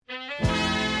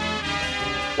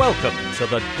Welcome to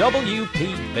the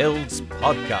WP Builds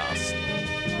podcast,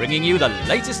 bringing you the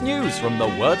latest news from the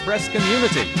WordPress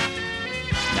community.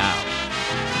 Now,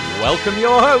 welcome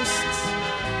your hosts,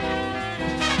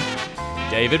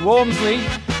 David Wormsley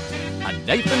and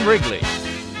Nathan Wrigley.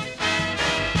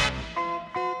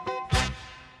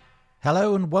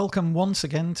 Hello and welcome once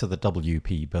again to the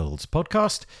WP Builds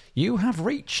podcast. You have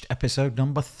reached episode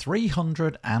number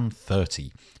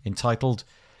 330, entitled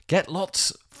Get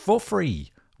Lots for Free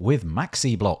with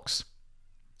Maxi Blocks.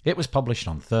 It was published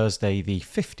on Thursday, the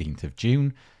 15th of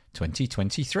June,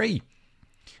 2023.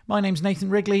 My name's Nathan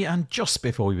Wrigley, and just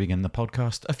before we begin the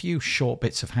podcast, a few short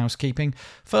bits of housekeeping.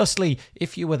 Firstly,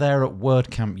 if you were there at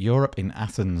WordCamp Europe in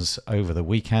Athens over the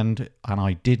weekend, and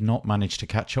I did not manage to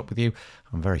catch up with you,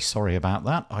 I'm very sorry about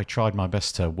that. I tried my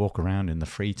best to walk around in the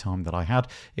free time that I had.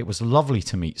 It was lovely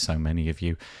to meet so many of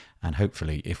you, and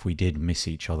hopefully, if we did miss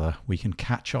each other, we can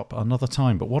catch up another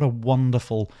time. But what a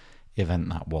wonderful event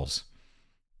that was.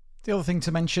 The other thing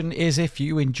to mention is if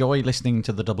you enjoy listening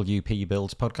to the WP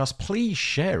Builds podcast, please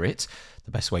share it.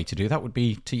 The best way to do that would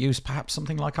be to use perhaps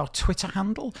something like our Twitter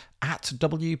handle at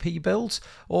WP Builds,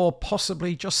 or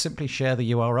possibly just simply share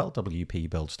the URL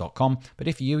wpbuilds.com. But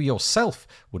if you yourself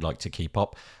would like to keep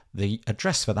up, the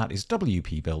address for that is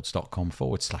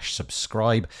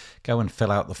wpbuilds.com/subscribe. Go and fill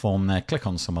out the form there, click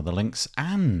on some of the links,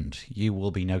 and you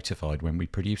will be notified when we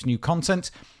produce new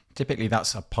content. Typically,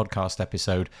 that's a podcast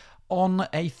episode on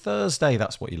a Thursday.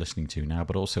 That's what you're listening to now,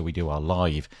 but also we do our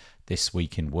live This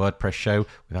Week in WordPress show.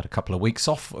 We've had a couple of weeks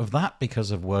off of that because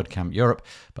of WordCamp Europe,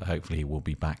 but hopefully we'll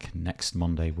be back next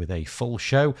Monday with a full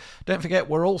show. Don't forget,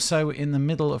 we're also in the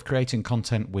middle of creating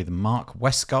content with Mark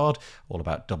Westgard, all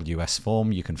about WS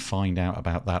Form. You can find out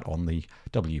about that on the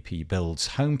WP Builds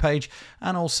homepage,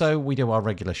 and also we do our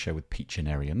regular show with Pete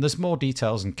Janerian. There's more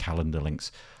details and calendar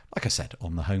links, like I said,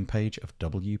 on the homepage of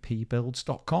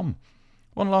wpbuilds.com.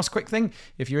 One last quick thing,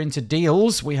 if you're into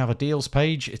deals, we have a deals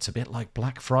page. It's a bit like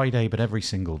Black Friday, but every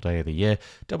single day of the year,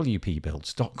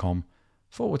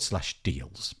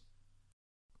 wpbuilds.com/deals.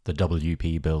 The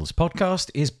WP Builds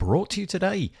podcast is brought to you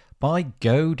today by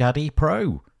GoDaddy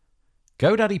Pro.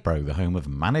 GoDaddy Pro, the home of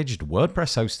managed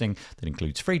WordPress hosting that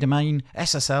includes free domain,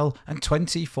 SSL, and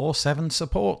 24/7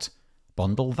 support.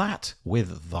 Bundle that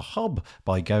with The Hub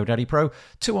by GoDaddy Pro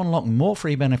to unlock more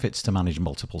free benefits to manage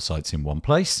multiple sites in one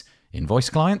place, invoice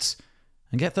clients,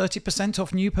 and get 30%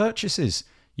 off new purchases.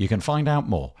 You can find out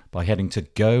more by heading to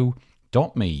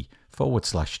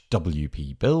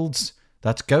go.me/WP Builds.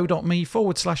 That's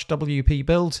go.me/WP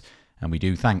Builds. And we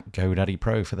do thank GoDaddy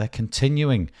Pro for their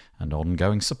continuing and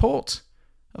ongoing support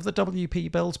of the WP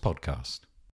Builds podcast.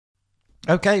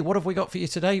 Okay, what have we got for you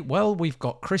today? Well, we've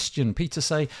got Christian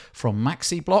Petersay from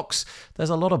Maxi Blocks.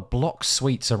 There's a lot of block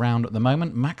suites around at the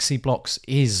moment. Maxi Blocks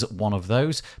is one of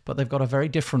those, but they've got a very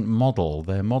different model.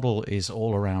 Their model is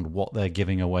all around what they're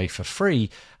giving away for free,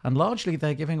 and largely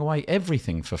they're giving away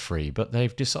everything for free, but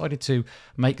they've decided to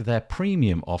make their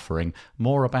premium offering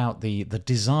more about the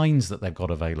designs that they've got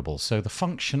available. So the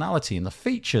functionality and the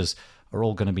features are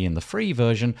all going to be in the free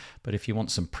version, but if you want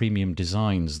some premium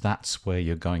designs, that's where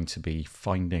you're going to be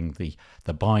finding the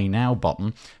buy now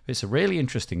button. It's a really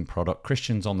interesting product.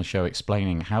 Christian's on the show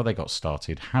explaining how they got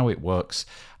started, how it works,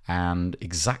 and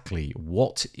exactly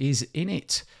what is in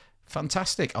it.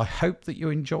 Fantastic. I hope that you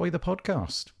enjoy the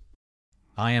podcast.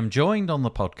 I am joined on the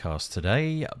podcast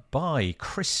today by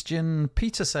Christian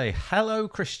Petersay. Hello,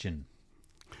 Christian.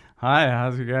 Hi,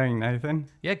 how's it going, Nathan?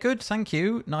 Yeah, good, thank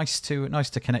you. Nice to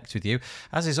connect with you.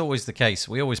 As is always the case,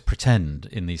 we always pretend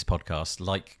in these podcasts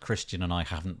like Christian and I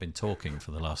haven't been talking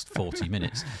for the last 40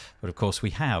 minutes, but of course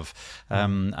we have.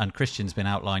 And Christian's been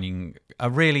outlining a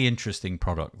really interesting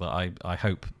product that I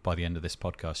hope by the end of this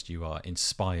podcast you are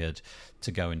inspired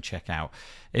to go and check out.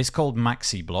 It's called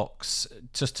Maxi Blocks.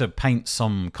 Just to paint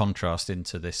some contrast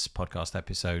into this podcast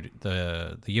episode,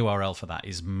 the URL for that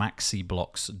is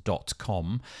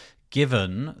maxiblocks.com.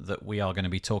 Given that we are going to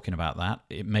be talking about that,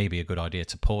 it may be a good idea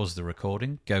to pause the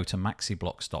recording, go to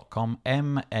maxiblocks.com,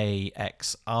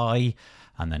 MAXI,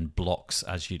 and then blocks,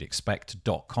 as you'd expect,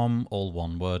 .com, all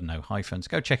one word, no hyphens.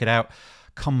 Go check it out.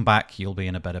 Come back, you'll be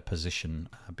in a better position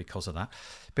because of that.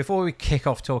 Before we kick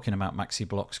off talking about Maxi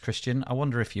Blocks, Christian, I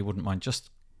wonder if you wouldn't mind just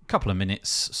couple of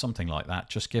minutes, something like that.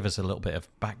 Just give us a little bit of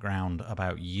background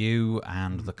about you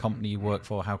and the company you work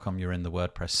for, how come you're in the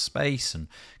WordPress space and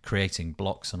creating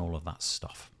blocks and all of that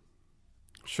stuff.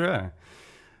 Sure.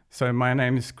 So my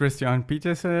name is Christian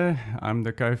Petersay. I'm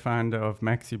the co-founder of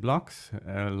Maxi Blocks,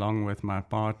 along with my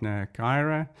partner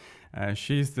Kyra.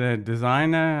 She's the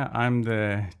designer, I'm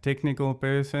the technical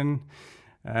person.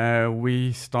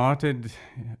 We started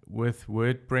with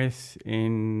WordPress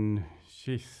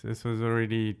this was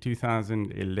already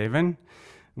 2011.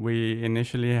 We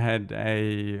initially had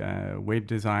a web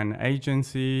design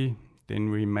agency. Then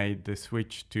we made the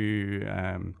switch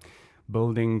to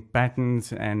building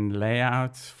patterns and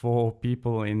layouts for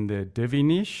people in the Divi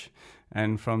niche.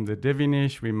 And from the Divi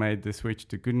niche, we made the switch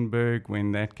to Gutenberg.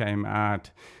 When that came out,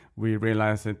 we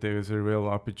realized that there was a real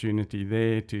opportunity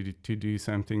there to do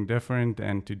something different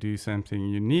and to do something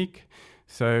unique.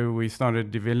 So we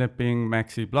started developing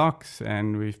Maxi Blocks,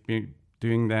 and we've been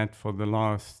doing that for the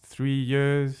last 3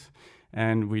 years.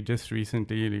 And we just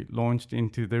recently launched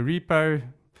into the repo,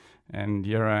 and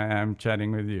here I am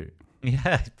chatting with you.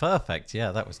 Yeah, perfect.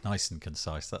 Yeah, that was nice and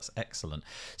concise. That's excellent.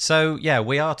 So, yeah,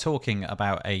 we are talking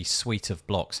about a suite of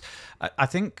blocks. I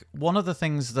think one of the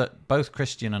things that both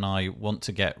Christian and I want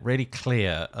to get really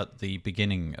clear at the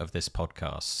beginning of this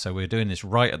podcast, so we're doing this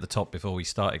right at the top before we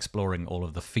start exploring all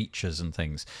of the features and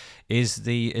things, is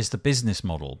the business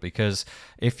model. Because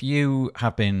if you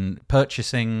have been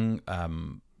purchasing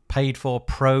paid for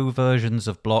pro versions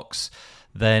of blocks,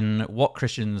 then what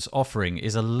Christian's offering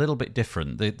is a little bit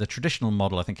different. The traditional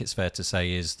model, I think it's fair to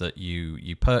say, is that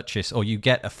you purchase or you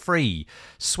get a free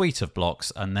suite of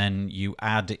blocks and then you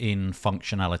add in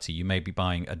functionality. You may be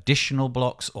buying additional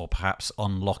blocks or perhaps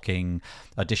unlocking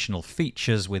additional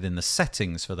features within the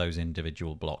settings for those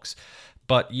individual blocks.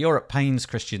 But you're at pains,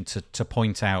 Christian, to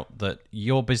point out that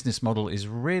your business model is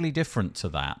really different to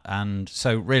that. And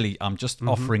so really, I'm just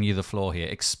offering you the floor here.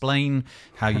 Explain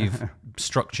how you've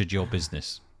structured your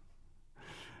business.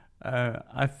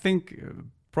 I think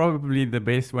probably the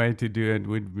best way to do it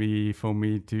would be for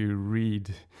me to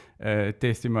read a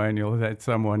testimonial that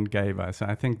someone gave us.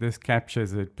 I think this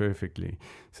captures it perfectly.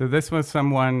 So this was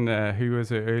someone who was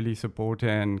an early supporter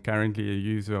and currently a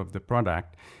user of the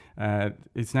product.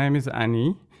 His name is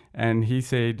Annie, and he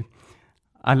said,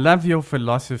 "I love your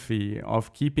philosophy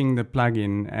of keeping the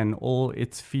plugin and all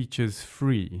its features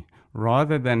free,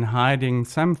 rather than hiding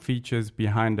some features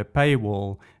behind a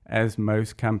paywall as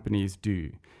most companies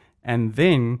do, and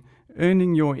then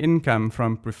earning your income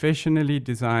from professionally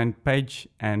designed page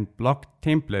and block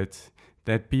templates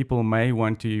that people may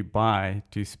want to buy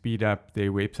to speed up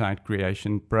their website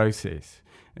creation process,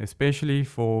 especially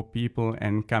for people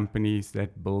and companies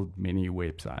that build many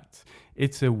websites.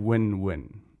 It's a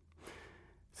win-win."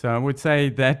 So I would say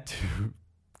that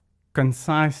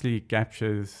concisely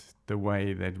captures the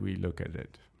way that we look at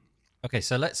it. Okay,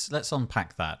 so let's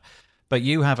unpack that. But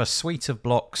you have a suite of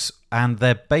blocks, and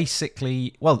they're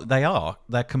basically,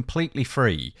 they're completely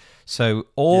free. So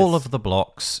all of the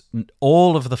blocks,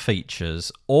 all of the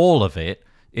features, all of it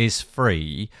is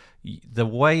free. The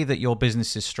way that your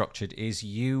business is structured is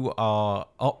you are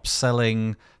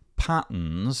upselling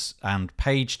patterns and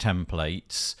page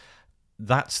templates.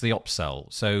 That's the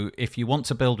upsell. So if you want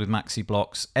to build with Maxi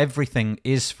Blocks, everything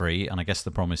is free, and I guess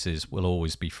the promise is will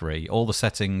always be free. All the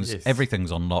settings, everything's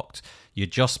unlocked. You're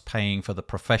just paying for the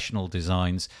professional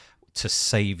designs to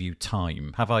save you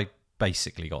time. Have I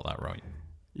basically got that right?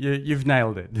 You've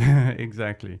nailed it.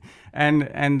 Exactly.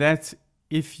 And that's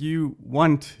if you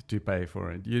want to pay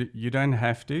for it. You don't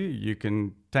have to. You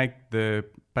can take the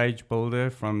page builder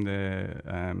from the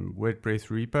WordPress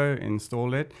repo,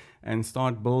 install it, and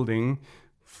start building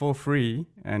for free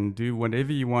and do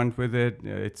whatever you want with it.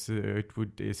 It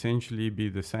would essentially be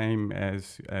the same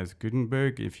as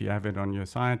Gutenberg. If you have it on your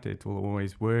site, it will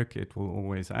always work. It will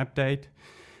always update.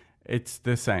 It's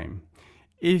the same.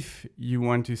 If you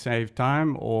want to save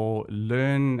time or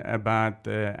learn about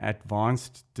the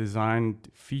advanced design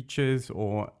features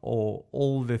or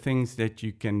all the things that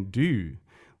you can do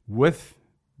with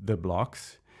the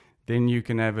blocks, then you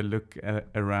can have a look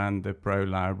around the Pro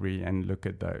library and look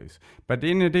at those. But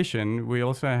in addition, we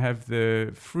also have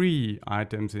the free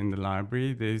items in the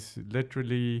library. There's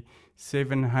literally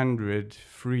 700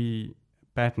 free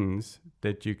patterns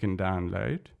that you can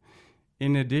download.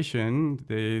 In addition,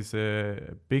 there's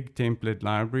a big template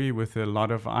library with a lot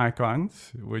of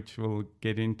icons, which we'll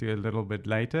get into a little bit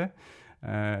later.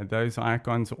 Those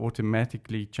icons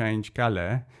automatically change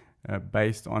color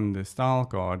based on the style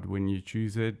card. When you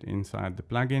choose it inside the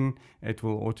plugin, it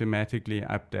will automatically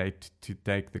update to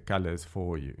take the colors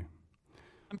for you.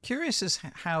 I'm curious as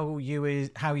how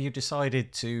you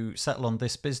decided to settle on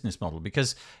this business model,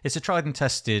 because it's a tried and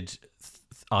tested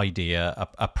idea,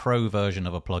 a pro version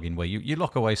of a plugin where you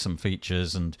lock away some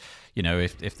features, and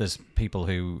if there's people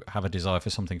who have a desire for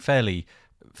something fairly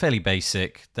fairly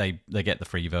basic. They get the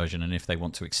free version, and if they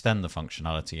want to extend the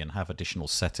functionality and have additional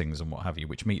settings and what have you,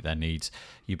 which meet their needs,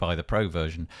 you buy the Pro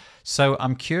version. So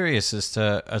I'm curious as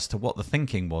to what the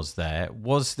thinking was there.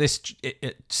 Was this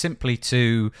it simply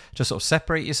to sort of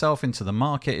separate yourself into the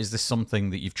market? Is this something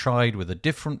that you've tried with a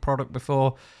different product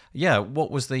before? Yeah,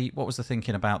 what was the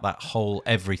thinking about that whole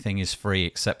everything is free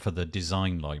except for the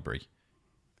design library?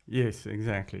 Yes,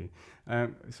 exactly.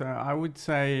 So I would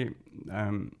say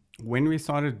when we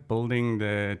started building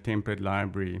the template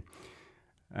library,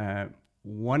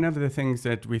 one of the things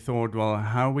that we thought, well,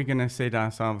 how are we going to set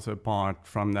ourselves apart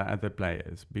from the other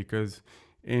players? Because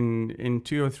in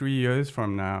 2 or 3 years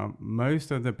from now,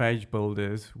 most of the page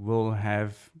builders will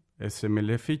have a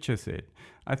similar feature set.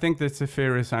 I think that's a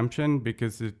fair assumption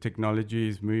because the technology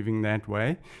is moving that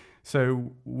way.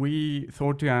 So we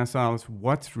thought to ourselves,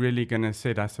 what's really going to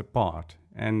set us apart?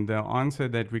 And the answer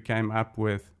that we came up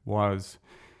with was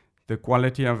the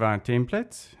quality of our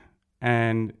templates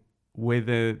and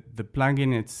whether the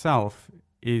plugin itself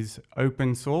is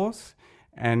open source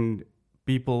and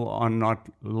people are not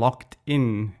locked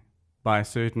in by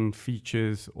certain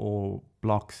features or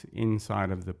blocks inside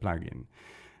of the plugin.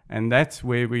 And that's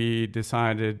where we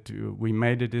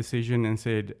made a decision and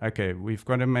said, okay, we've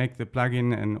got to make the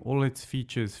plugin and all its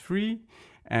features free.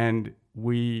 And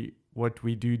what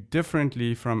we do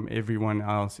differently from everyone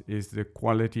else is the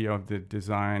quality of the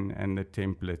design and the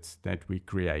templates that we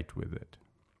create with it.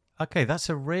 Okay, that's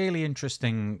a really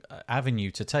interesting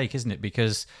avenue to take, isn't it?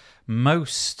 Because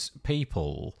most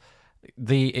people,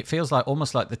 it feels like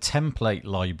almost like the template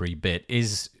library bit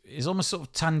is almost sort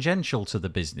of tangential to the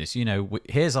business. You know,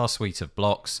 here's our suite of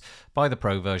blocks, buy the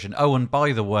Pro version. Oh, and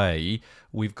by the way,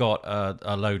 we've got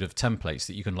a load of templates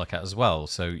that you can look at as well.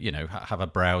 So, you know, have a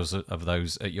browse of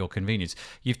those at your convenience.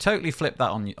 You've totally flipped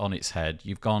that on its head.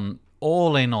 You've gone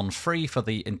all in on free for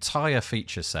the entire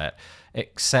feature set,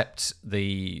 except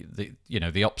the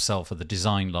upsell for the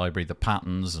design library, the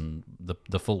patterns and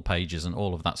the full pages and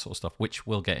all of that sort of stuff, which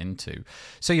we'll get into.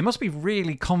 So you must be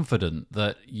really confident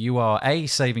that you are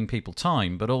saving people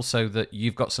time, but also that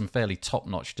you've got some fairly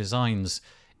top-notch designs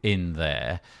in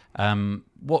there.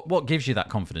 What gives you that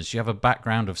confidence? Do you have a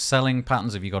background of selling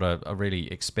patterns? Have you got a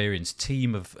really experienced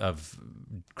team of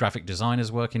graphic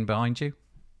designers working behind you?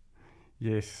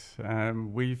 Yes,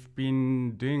 we've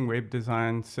been doing web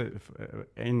design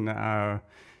in our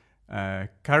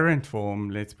current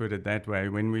form, let's put it that way.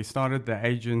 When we started the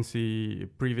agency,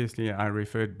 previously I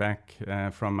referred back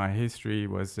from my history,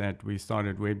 was that we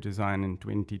started web design in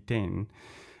 2010.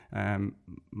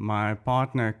 My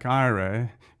partner,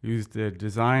 Kyra, who's the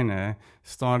designer,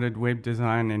 started web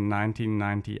design in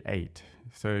 1998.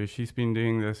 So she's been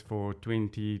doing this for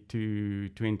 22,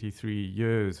 23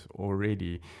 years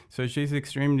already. So she's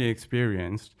extremely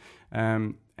experienced.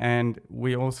 And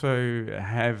we also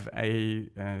have a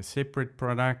separate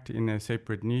product in a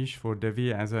separate niche for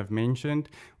Divi, as I've mentioned,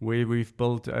 where we've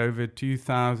built over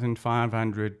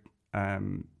 2,500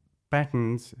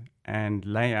 patterns and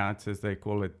layouts, as they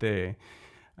call it there,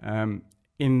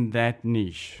 in that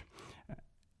niche.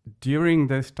 During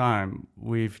this time,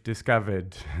 we've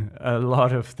discovered a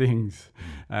lot of things.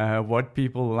 What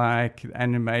people like,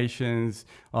 animations,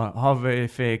 hover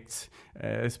effects,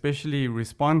 especially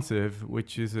responsive,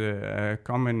 which is a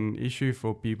common issue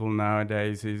for people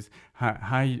nowadays, is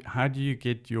how do you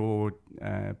get your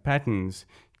patterns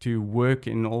to work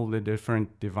in all the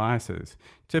different devices?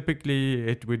 Typically,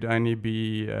 it would only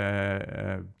be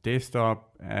a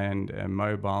desktop and a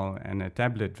mobile and a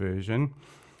tablet version.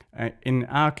 In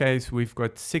our case, we've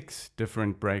got 6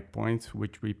 different breakpoints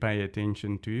which we pay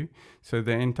attention to. So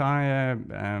the entire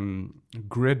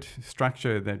grid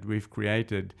structure that we've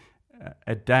created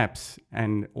adapts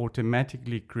and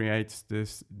automatically creates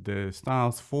the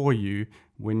styles for you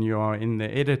when you are in the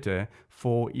editor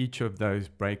for each of those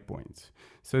breakpoints.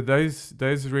 So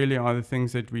those really are the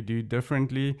things that we do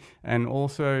differently. And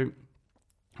also,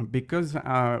 because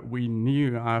we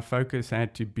knew our focus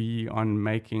had to be on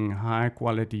making high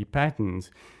quality patterns,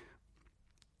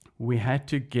 we had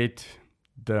to get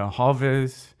the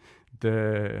hovers,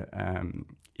 the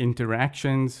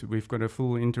interactions. We've got a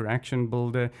full interaction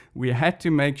builder. We had to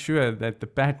make sure that the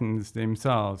patterns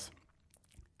themselves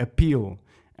appeal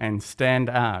and stand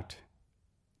out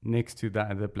next to the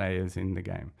other players in the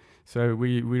game. So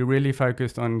we really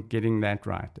focused on getting that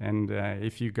right. And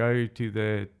if you go to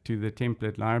the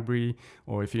template library,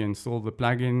 or if you install the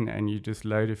plugin and you just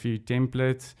load a few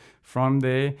templates from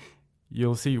there,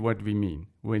 you'll see what we mean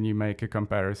when you make a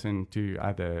comparison to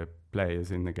other players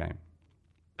in the game.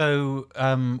 So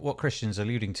what Christian's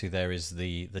alluding to there is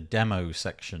the demo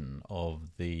section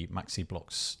of the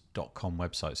MaxiBlocks.com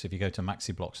website. So if you go to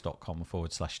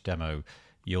MaxiBlocks.com/demo,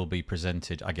 you'll be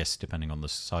presented, I guess, depending on the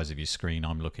size of your screen,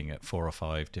 I'm looking at 4 or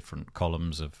 5 different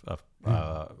columns of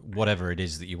whatever it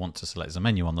is that you want to select. There's a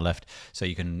menu on the left, so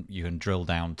you can drill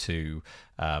down to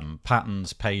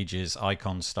patterns, pages,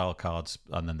 icons, style cards,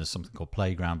 and then there's something called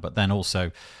Playground. But then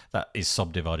also that is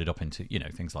subdivided up into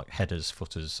things like headers,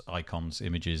 footers, icons,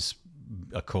 images,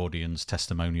 accordions,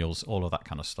 testimonials, all of that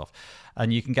kind of stuff,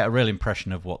 and you can get a real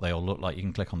impression of what they all look like. You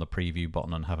can click on the preview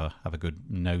button and have a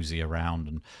good nosy around,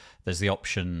 and there's the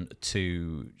option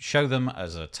to show them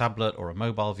as a tablet or a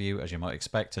mobile view, as you might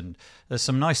expect. And there's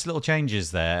some nice little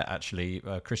changes there, actually.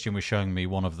 Christian was showing me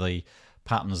one of the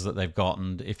patterns that they've got,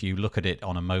 and if you look at it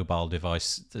on a mobile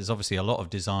device, there's obviously a lot of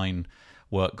design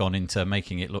work gone into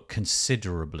making it look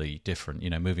considerably different,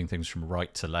 moving things from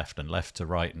right to left and left to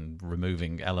right and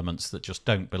removing elements that just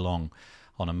don't belong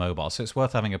on a mobile. So it's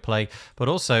worth having a play. But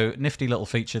also, nifty little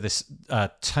feature, this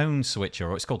tone switcher,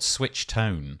 or it's called Switch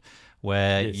Tone,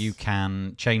 where you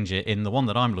can change it. In the one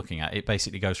that I'm looking at, it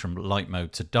basically goes from light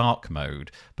mode to dark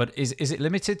mode. But is it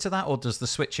limited to that, or does the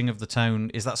switching of the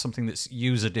tone, is that something that's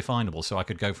user definable? So I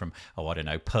could go from,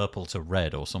 purple to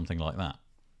red or something like that.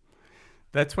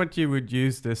 That's what you would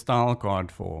use the style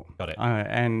card for. Got it.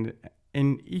 And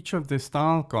in each of the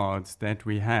style cards that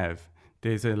we have,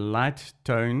 there's a light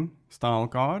tone style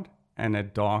card and a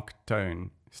dark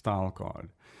tone style card.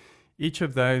 Each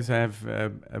of those have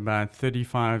about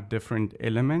 35 different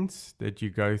elements that you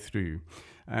go through.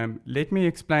 Let me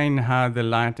explain how the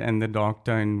light and the dark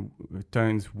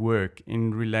tones work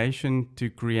in relation to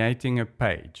creating a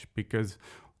page, because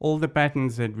all the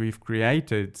patterns that we've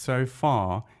created so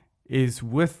far is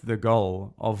with the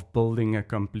goal of building a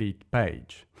complete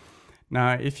page.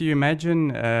 Now, if you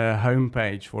imagine a home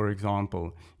page, for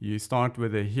example, you start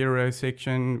with a hero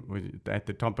section at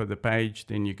the top of the page,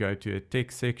 then you go to a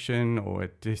text section or a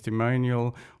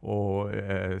testimonial or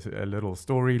a little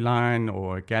storyline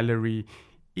or a gallery.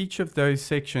 Each of those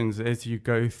sections, as you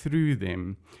go through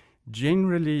them,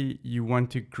 generally you want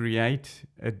to create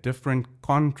a different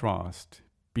contrast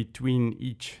between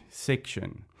each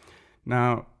section.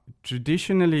 Now,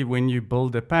 traditionally, when you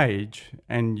build a page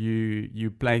and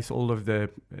you place all of the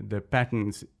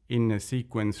patterns in a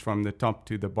sequence from the top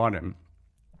to the bottom,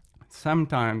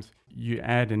 sometimes you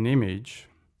add an image,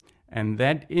 and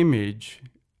that image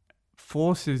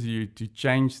forces you to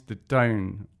change the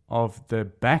tone of the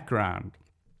background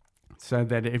so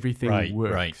that everything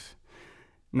works. Right.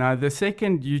 Now, the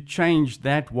second you change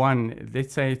that one,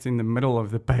 let's say it's in the middle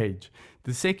of the page,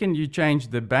 the second you change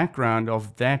the background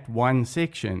of that one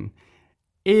section,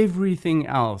 everything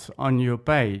else on your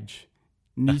page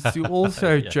needs to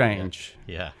also change.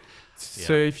 Yeah.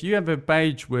 So if you have a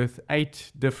page with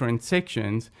 8 different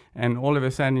sections and all of a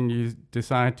sudden you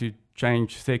decide to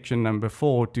change section number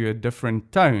 4 to a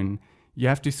different tone, you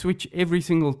have to switch every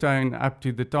single tone up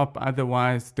to the top,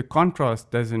 otherwise the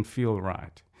contrast doesn't feel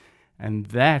right. And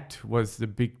that was the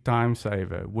big time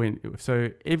saver. So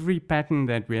every pattern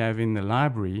that we have in the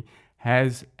library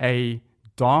has a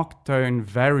dark tone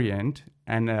variant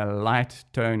and a light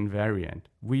tone variant.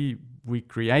 We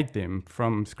create them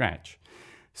from scratch,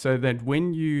 so that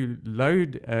when you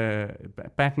load a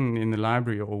pattern in the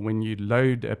library or when you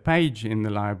load a page in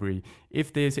the library,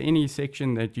 if there's any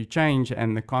section that you change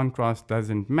and the contrast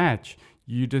doesn't match,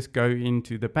 you just go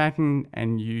into the pattern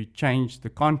and you change the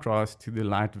contrast to the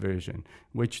light version,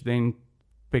 which then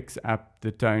picks up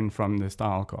the tone from the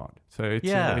style card. So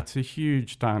it's a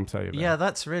huge time saver. Yeah,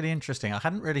 that's really interesting. I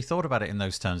hadn't really thought about it in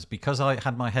those terms because I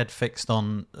had my head fixed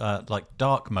on like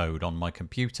dark mode on my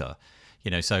computer.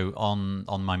 So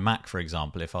on my Mac, for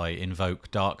example, if I invoke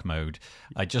dark mode,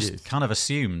 I just kind of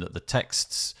assume that the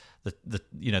texts,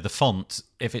 the font,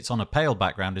 if it's on a pale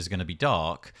background, is going to be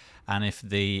dark, and if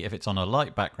it's on a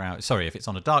if it's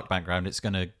on a dark background, it's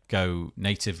going to go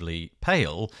natively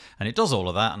pale, and it does all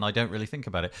of that, and I don't really think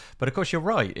about it. But of course, you're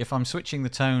right. If I'm switching the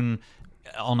tone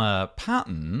on a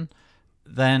pattern,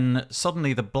 then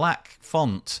suddenly the black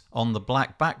font on the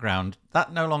black background,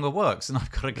 that no longer works, and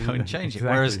I've got to go and change it.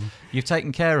 Whereas you've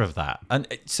taken care of that. And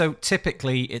so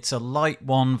typically it's a light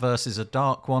one versus a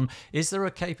dark one. Is there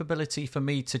a capability for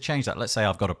me to change that? Let's say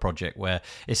I've got a project where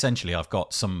essentially I've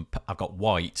got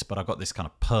white, but I've got this kind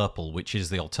of purple, which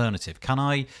is the alternative. Can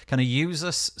a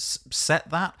user set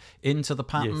that into the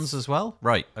patterns as well?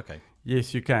 Right, okay.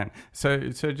 Yes, you can. So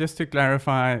just to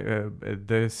clarify,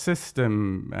 the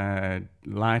system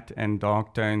light and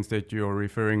dark tones that you're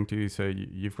referring to, so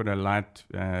you've got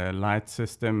a light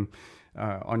system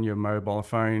on your mobile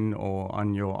phone or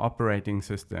on your operating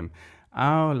system.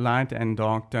 our light and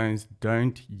dark tones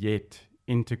don't yet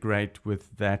integrate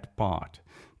with that part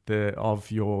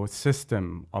of your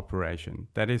system operation.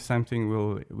 That is something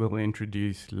we'll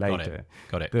introduce later.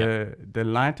 Got it. The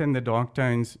light and the dark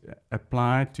tones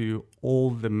apply to all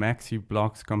the Maxi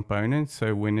Blocks components.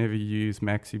 So whenever you use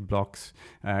Maxi Blocks,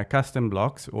 custom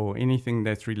blocks, or anything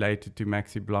that's related to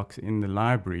Maxi Blocks in the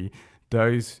library,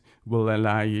 those will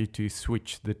allow you to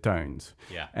switch the tones.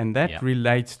 Yeah. And that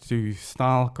relates to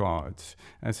style cards.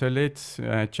 And so let's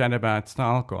chat about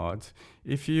style cards.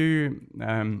 If you,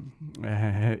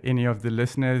 any of the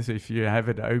listeners, if you have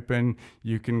it open,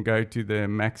 you can go to the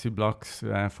Maxi Blocks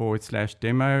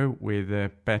 /demo where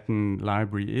the pattern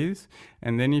library is.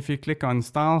 And then if you click on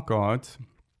style cards,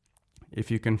 if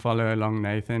you can follow along,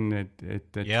 Nathan.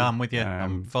 I'm with you.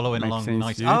 I'm following along.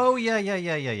 Nice. Oh,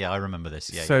 yeah. I remember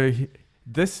this. Yeah. So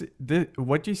this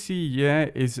what you see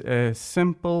here is a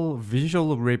simple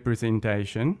visual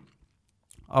representation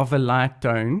of a light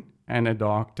tone and a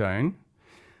dark tone,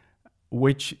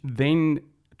 which then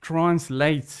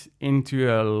translates into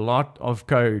a lot of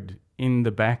code in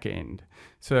the back end.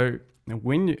 So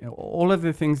all of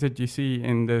the things that you see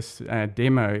in this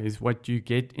demo is what you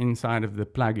get inside of the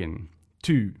plugin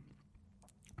too.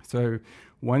 So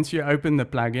once you open the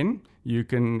plugin, you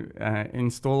can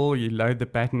you load the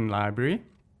pattern library.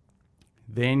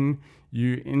 Then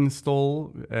you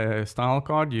install a style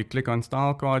card. You click on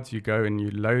style cards, you go and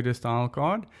you load a style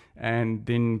card. And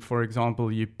then, for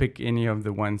example, you pick any of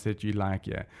the ones that you like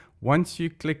here. Once you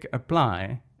click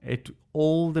apply,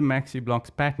 all the Maxi Blocks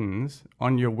patterns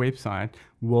on your website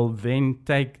will then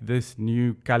take this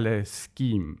new color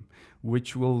scheme,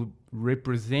 which will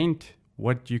represent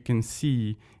what you can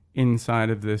see inside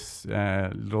of this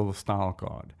little style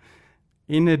card.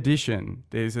 In addition,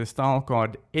 there's a style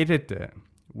card editor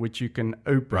which you can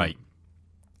open. Right.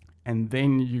 And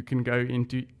then you can go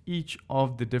into each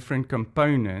of the different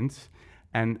components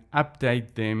and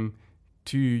update them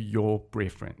to your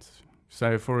preference.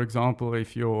 So for example,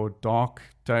 if your dark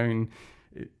tone,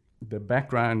 the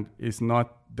background is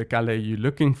not the color you're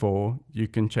looking for, you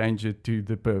can change it to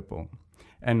the purple.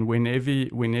 And whenever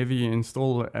you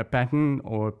install a pattern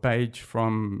or a page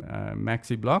from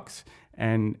Maxi Blocks,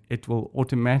 and it will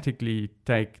automatically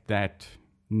take that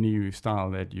new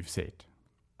style that you've set.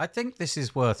 I think this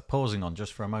is worth pausing on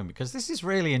just for a moment, because this is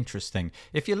really interesting.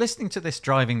 If you're listening to this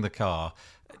driving the car,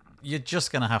 you're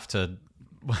just going to have to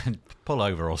pull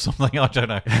over or something, I don't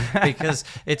know, because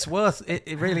it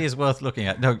really is worth looking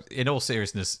at. No, in all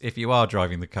seriousness, if you are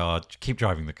driving the car, keep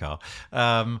driving the car,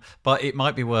 but it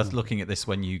might be worth looking at this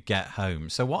when you get home.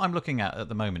 So what I'm looking at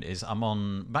the moment is I'm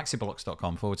on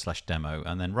maxiblocks.com/demo,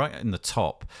 and then right in the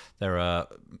top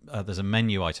there's a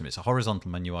menu item. It's a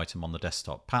horizontal menu item on the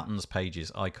desktop: patterns,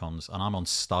 pages, icons, and I'm on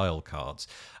style cards,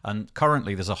 and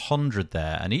currently there's 100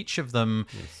 there, and each of them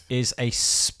is a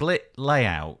split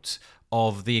layout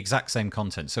of the exact same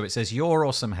content. So it says your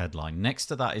awesome headline. Next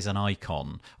to that is an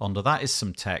icon. Under that is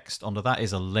some text. Under that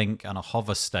is a link and a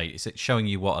hover state. It's showing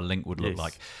you what a link would look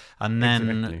like. And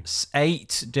then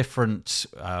 8 different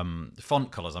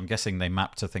font colors. I'm guessing they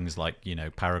map to things like,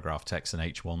 paragraph text and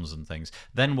H1s and things.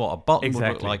 Then what a button would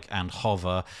look like and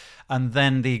hover. And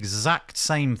then the exact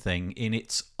same thing in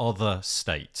its other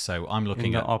state. So I'm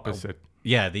looking at the opposite.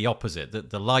 Yeah, the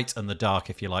opposite, the light and the dark,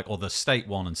 if you like, or the state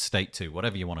 1 and state 2,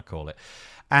 whatever you want to call it.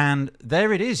 And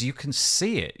there it is. You can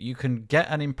see it. You can get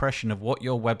an impression of what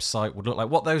your website would look like,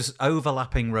 what those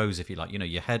overlapping rows, if you like.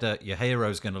 Your header, your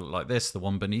hero is going to look like this. The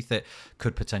one beneath it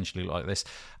could potentially look like this.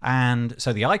 And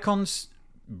so the icons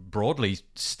broadly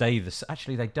stay this.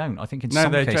 Actually, they don't. I think in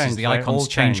some cases the icons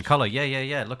change color.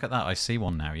 Yeah. Look at that. I see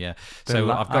one now. Yeah.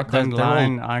 So I've got icon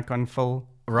line, icon fill.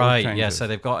 Right, yeah, so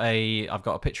I've got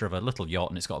a picture of a little yacht,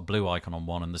 and it's got a blue icon on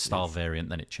one, and the style variant,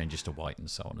 then it changes to white and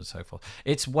so on and so forth.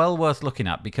 It's well worth looking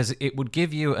at, because it would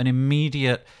give you an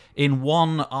immediate, in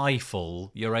one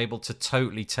eyeful, you're able to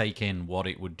totally take in what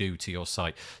it would do to your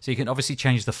site. So you can obviously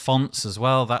change the fonts as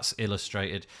well, that's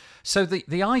illustrated. So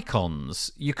the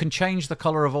icons, you can change the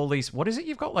color of all these. What is it?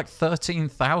 You've got like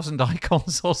 13,000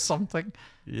 icons or something?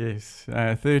 Yes,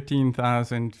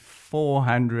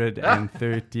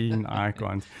 13,413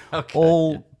 icons. Okay.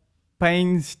 All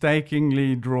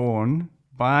painstakingly drawn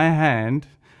by hand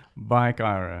by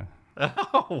Kyra.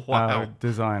 Oh, wow. Our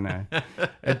designer.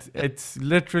 It's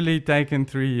literally taken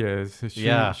 3 years.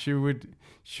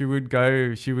 She would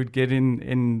get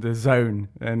in the zone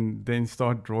and then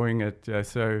start drawing it.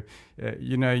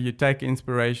 You take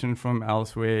inspiration from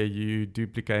elsewhere, you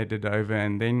duplicate it over,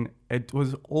 and then it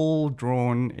was all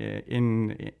drawn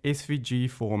in SVG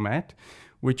format,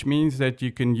 which means that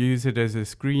you can use it as a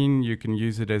screen, you can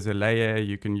use it as a layer,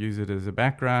 you can use it as a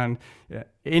background,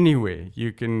 anywhere.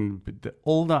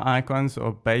 All the icons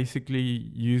are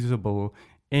basically usable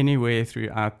anywhere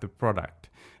throughout the product,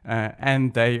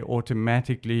 and they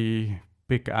automatically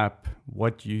pick up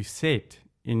what you set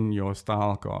in your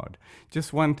style card.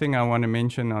 Just one thing I want to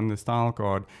mention on the style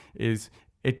card is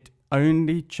it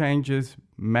only changes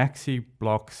Maxi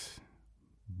Blocks.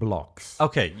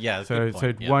 Okay, yeah. So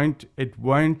it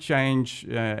won't change.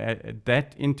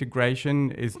 That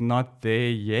integration is not there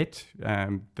yet.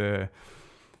 The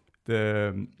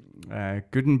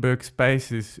Gutenberg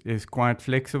space is quite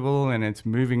flexible and it's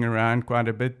moving around quite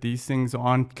a bit. These things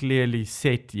aren't clearly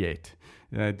set yet.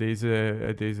 There's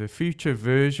a future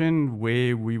version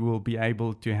where we will be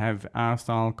able to have our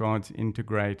style cards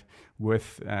integrate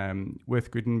with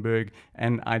Gutenberg,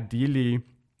 and ideally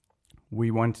we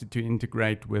wanted to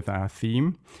integrate with our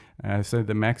theme, so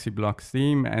the Maxi Blocks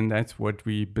theme, and that's what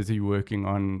we're busy working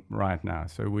on right now.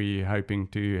 So we're hoping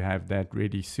to have that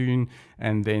ready soon,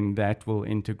 and then that will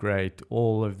integrate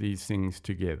all of these things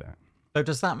together. So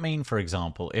does that mean, for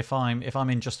example, if I'm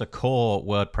in just a core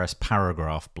WordPress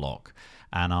paragraph block,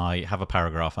 and I have a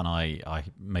paragraph and I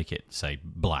make it, say,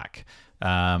 black,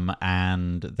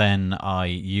 and then I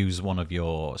use one of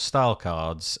your style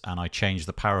cards and I change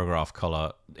the paragraph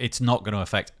color, it's not going to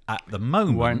affect, at the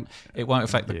moment, it won't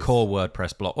affect the core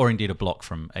WordPress block, or indeed a block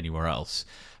from anywhere else.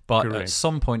 But Correct. At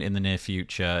some point in the near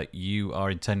future, you are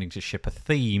intending to ship a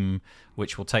theme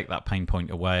which will take that pain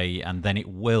point away, and then it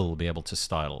will be able to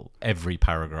style every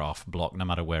paragraph block, no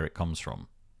matter where it comes from.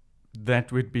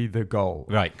 That would be the goal.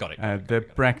 Right, got it. The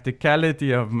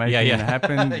practicality of making it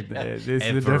happen, there's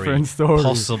a different story.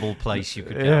 Possible place you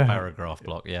could get a paragraph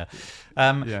block,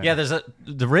 there's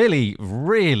the really,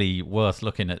 really worth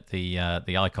looking at the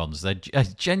icons. There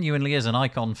genuinely is an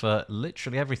icon for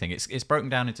literally everything. It's broken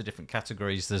down into different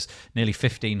categories. There's nearly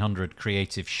 1,500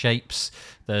 creative shapes.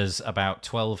 There's about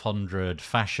 1,200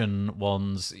 fashion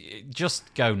ones.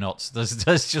 Just go nuts.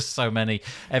 There's just so many.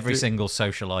 Every single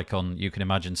social icon you can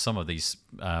imagine. Some of these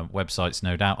websites,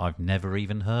 no doubt, I've never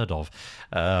even heard of.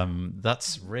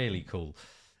 That's really cool.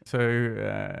 So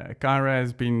Kyra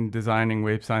has been designing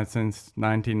websites since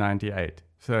 1998.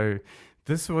 So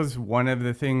this was one of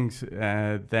the things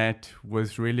that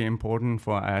was really important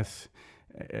for us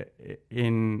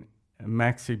in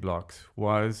Maxi Blocks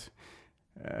was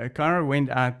Kyra went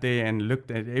out there and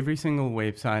looked at every single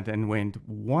website and went,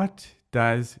 what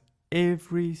does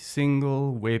every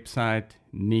single website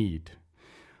need?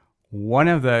 One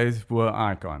of those were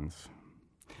icons.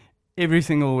 Every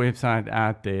single website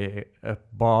out there,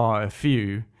 bar a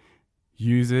few,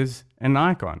 uses an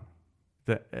icon.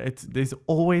 There's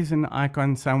always an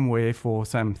icon somewhere for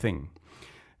something.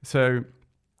 So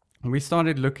we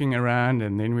started looking around,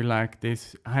 and then we're like,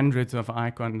 there's hundreds of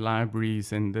icon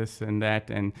libraries and this and that.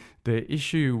 And the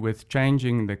issue with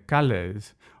changing the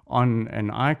colors on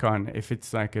an icon, if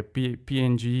it's like a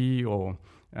PNG or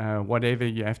whatever,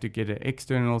 you have to get an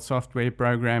external software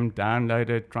program, download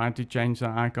it, try to change the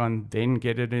icon, then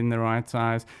get it in the right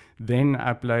size, then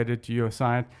upload it to your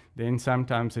site. Then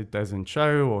sometimes it doesn't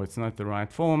show, or it's not the right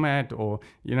format, or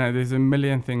there's a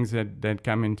million things that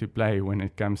come into play when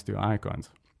it comes to icons.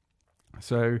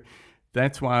 So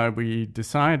that's why we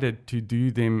decided to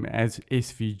do them as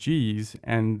SVGs,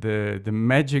 and the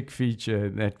magic feature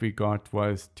that we got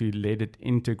was to let it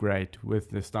integrate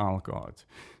with the style cards.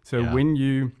 So when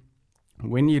you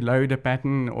load a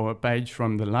pattern or a page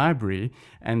from the library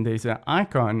and there's an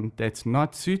icon that's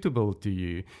not suitable to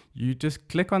you, you just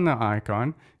click on the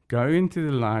icon, go into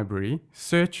the library,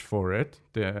 search for it.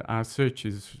 Our search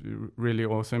is really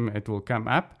awesome. It will come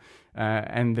up.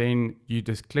 And then you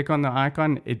just click on the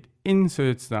icon, it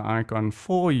inserts the icon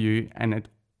for you, and it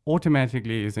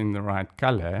automatically is in the right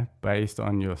color based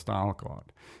on your style card.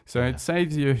 So it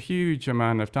saves you a huge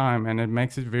amount of time, and it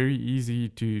makes it very easy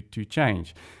to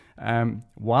change.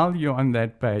 While you're on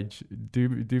that page, do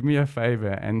me a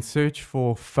favor and search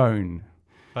for phone.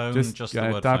 Just the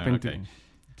word phone, okay.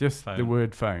 Just phone. The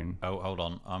word phone. Oh, hold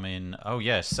on. I'm in. Oh,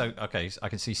 yes. So, okay. I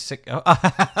can see six. Oh,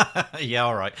 yeah,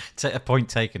 all right. Point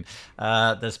taken.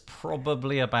 There's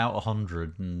probably about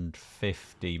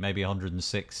 150, maybe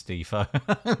 160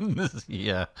 phones.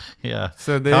 yeah.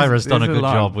 So Kyra's done a good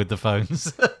job with the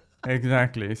phones.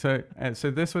 Exactly. So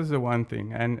this was the one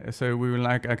thing. And so we were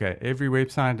like, okay, every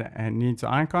website needs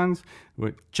icons.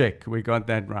 Check. We got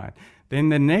that right. Then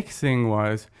the next thing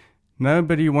was,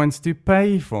 nobody wants to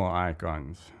pay for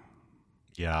icons.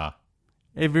 Yeah.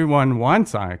 Everyone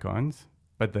wants icons,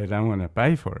 but they don't want to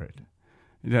pay for it.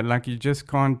 Like you just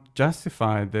can't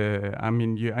justify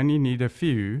you only need a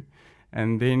few,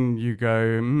 and then you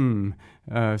go,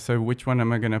 so which one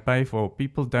am I going to pay for?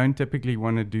 People don't typically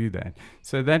want to do that.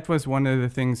 So that was one of the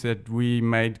things that we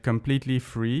made completely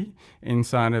free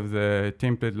inside of the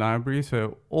template library.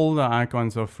 So all the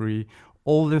icons are free,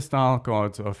 all the style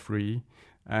cards are free,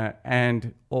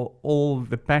 and all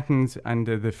the patterns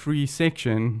under the free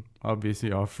section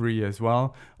obviously are free as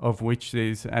well, of which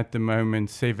there's at the moment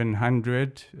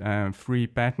 700 free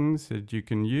patterns that you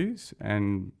can use,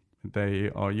 and they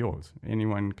are yours.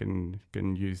 Anyone can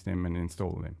use them and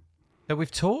install them. So we've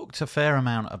talked a fair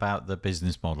amount about the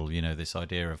business model, this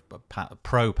idea of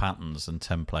pro patterns and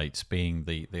templates being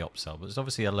the upsell. But there's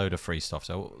obviously a load of free stuff,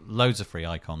 so loads of free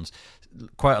icons,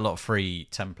 quite a lot of free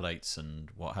templates and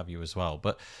what have you as well.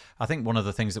 But I think one of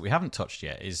the things that we haven't touched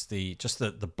yet is the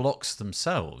blocks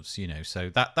themselves, so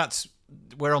that's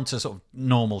we're onto sort of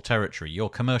normal territory. Your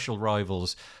commercial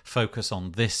rivals focus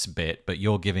on this bit, but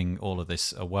you're giving all of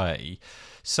this away.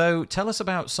 So tell us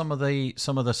about some of the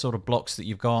sort of blocks that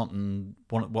you've got and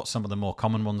what some of the more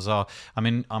common ones are. I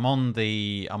mean, I'm on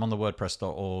the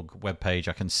WordPress.org webpage.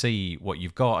 I can see what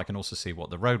you've got. I can also see what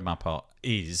the roadmap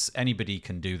is. Anybody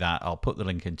can do that. I'll put the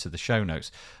link into the show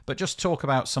notes. But just talk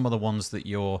about some of the ones that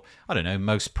you're,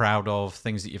 most proud of,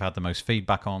 things that you've had the most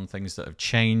feedback on, things that have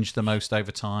changed the most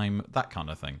over time, that kind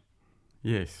of thing.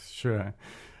 Yes, sure.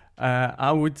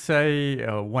 I would say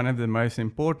one of the most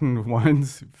important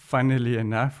ones, funnily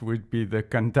enough, would be the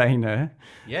container.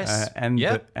 Yes. And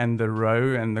the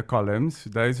row and the columns.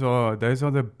 Those are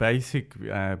the basic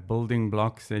building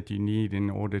blocks that you need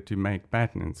in order to make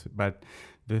patterns. But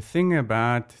the thing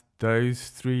about those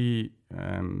three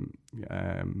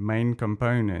main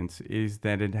components is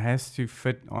that it has to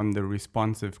fit on the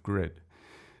responsive grid.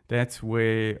 That's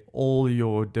where all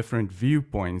your different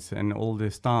viewpoints and all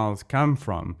the styles come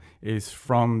from, is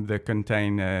from the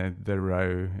container, the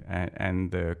row,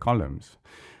 and the columns.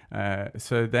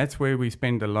 So that's where we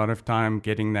spend a lot of time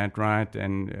getting that right,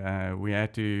 and we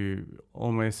had to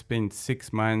almost spend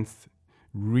 6 months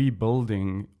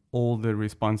rebuilding all the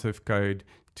responsive code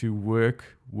to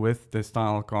work with the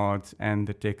style cards and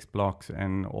the text blocks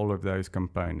and all of those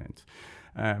components.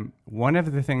 One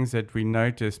of the things that we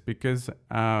noticed, because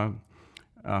our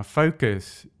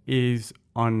focus is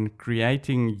on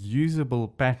creating usable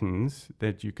patterns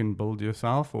that you can build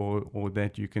yourself or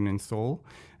that you can install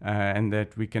and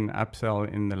that we can upsell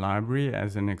in the library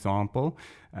as an example,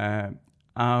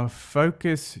 our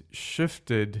focus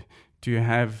shifted to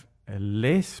have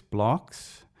less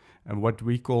blocks, what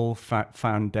we call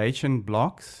foundation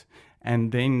blocks,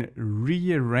 and then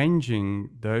rearranging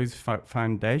those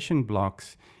foundation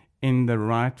blocks in the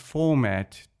right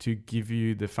format to give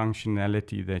you the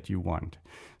functionality that you want.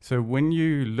 So when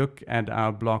you look at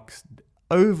our blocks,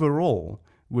 overall,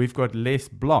 we've got less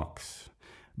blocks,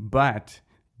 but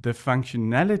the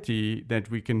functionality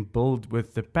that we can build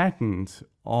with the patterns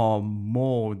are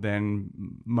more than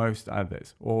most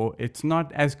others, or it's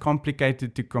not as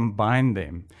complicated to combine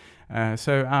them.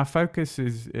 So our focus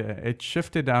it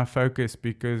shifted our focus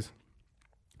because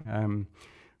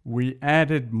we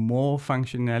added more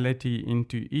functionality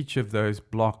into each of those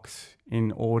blocks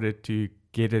in order to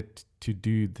get it to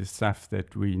do the stuff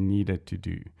that we needed to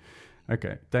do.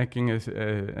 Okay, taking us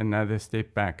another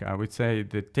step back, I would say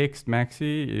the text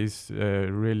Maxi is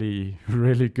a really,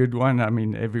 really good one. I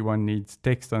mean, everyone needs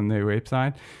text on their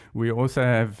website. We also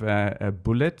have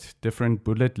different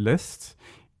bullet lists.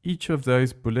 Each of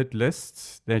those bullet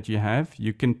lists that you have,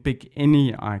 you can pick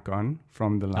any icon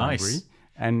from the library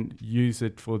and use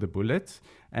it for the bullets.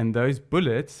 And those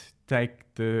bullets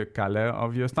take the color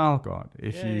of your style card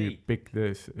if you pick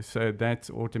this. So that's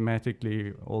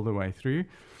automatically all the way through.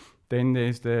 Then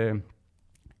there's the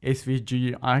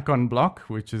SVG icon block,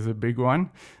 which is a big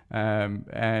one.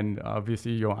 And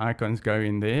obviously your icons go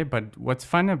in there. But what's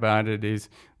fun about it is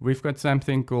we've got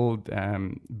something called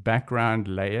background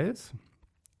layers.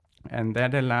 And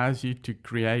that allows you to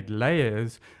create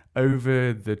layers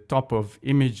over the top of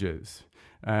images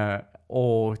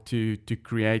or to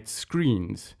create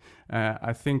screens.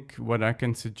 I think what I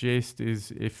can suggest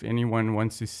is if anyone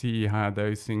wants to see how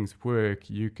those things work,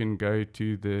 you can go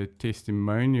to the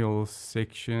testimonials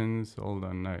sections. Hold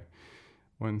on, no.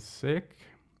 One sec.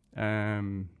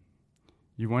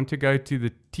 You want to go to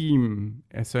the team.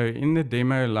 So in the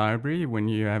demo library, when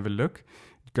you have a look,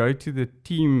 go to the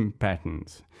team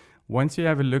patterns. Once you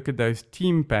have a look at those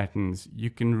team patterns, you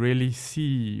can really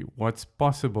see what's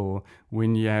possible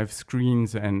when you have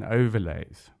screens and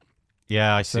overlays.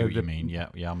 Yeah, I see what you mean. Yeah,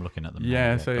 I'm looking at them.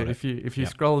 Yeah, so if you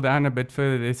scroll down a bit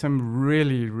further, there's some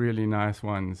really, really nice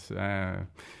ones.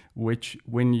 which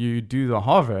when you do the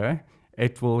hover,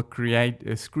 it will create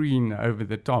a screen over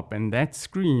the top, and that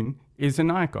screen is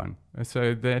an icon.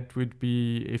 So that would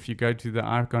be, if you go to the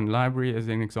icon library as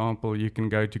an example, you can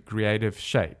go to creative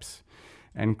shapes.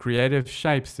 And creative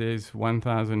shapes, there's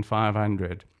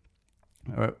 1,500.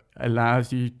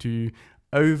 Allows you to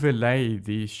overlay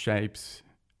these shapes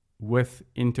with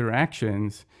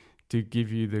interactions to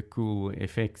give you the cool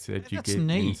effects that you That's get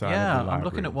neat. inside Yeah, of the library. I'm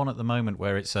looking at one at the moment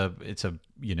where it's a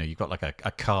you've got like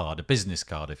a card, a business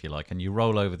card if you like, and you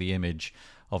roll over the image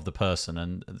of the person,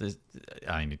 and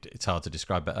it's hard to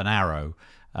describe, but an arrow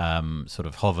sort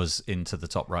of hovers into the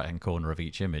top right hand corner of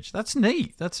each image. That's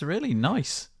neat. That's really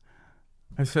nice.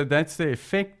 So that's the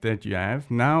effect that you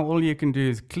have. Now all you can do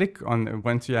is click on,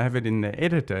 once you have it in the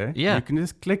editor, Yeah. you can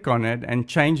just click on it and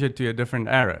change it to a different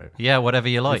arrow. Yeah, whatever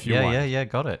you like. you want. Yeah,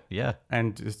 got it. Yeah.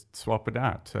 And just swap it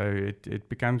out. So it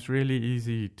becomes really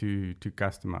easy to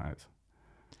customize.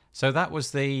 So that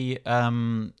was the,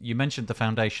 you mentioned the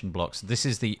foundation blocks. This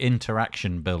is the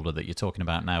interaction builder that you're talking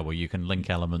about now, where you can link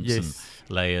elements and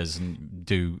layers and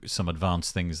do some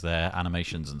advanced things there,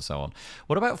 animations and so on.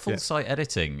 What about full site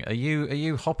editing? Are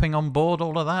you hopping on board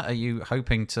all of that? Are you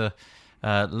hoping to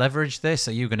leverage this?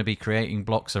 Are you going to be creating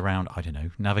blocks around, I don't know,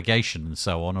 navigation and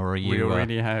so on, or are you? We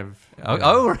already have.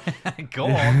 Oh, go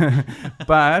on.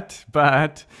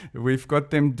 But we've got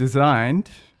them designed.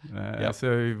 Yep.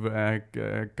 So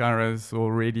Kara's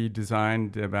already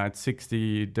designed about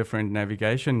 60 different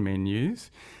navigation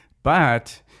menus,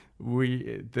 but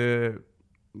the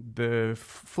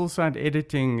full site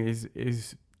editing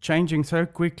is changing so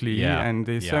quickly, and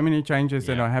there's so many changes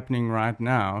that are happening right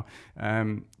now.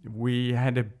 We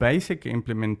had a basic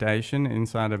implementation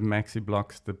inside of Maxi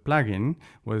Blocks. The plugin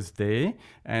was there,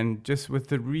 and just with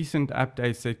the recent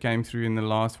updates that came through in the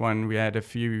last one, we had a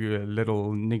few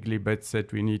little niggly bits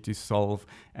that we need to solve,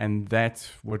 and that's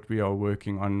what we are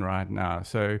working on right now.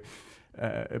 So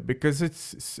because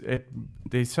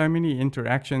there's so many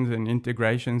interactions and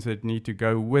integrations that need to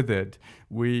go with it,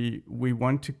 we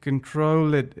want to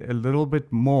control it a little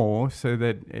bit more so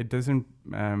that it doesn't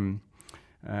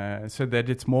so that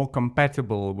it's more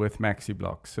compatible with Maxi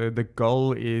Blocks. So the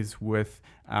goal is, with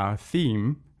our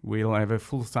theme, we'll have a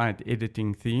full site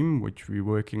editing theme, which we're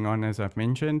working on, as I've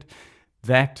mentioned.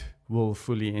 That will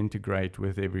fully integrate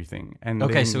with everything. And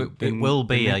okay, then, so it will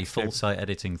be a full site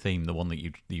editing theme, the one that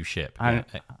you ship.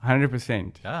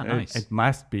 100%. Ah, nice. It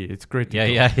must be. It's critical.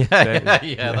 Yeah.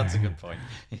 That's a good point.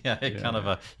 Kind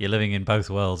of you're living in both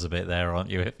worlds a bit there, aren't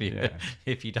you?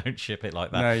 If you don't ship it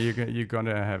like that. No, you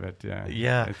gotta have it.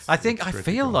 Yeah. I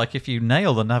feel like if you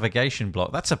nail the navigation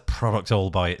block, that's a product all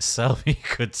by itself. You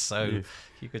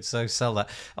could so sell that.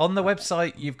 On the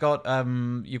website, you've got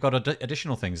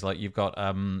additional things, like you've got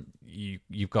the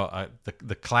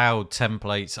cloud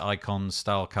templates, icons,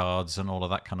 style cards, and all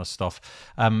of that kind of stuff.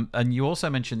 And you also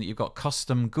mentioned that you've got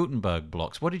custom Gutenberg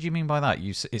blocks. What did you mean by that?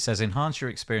 It says enhance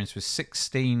your experience with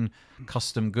 16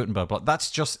 custom Gutenberg blocks. That's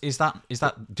just is that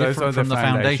different from the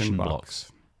foundation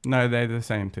blocks? No, they're the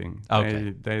same thing.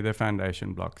 Okay. They're the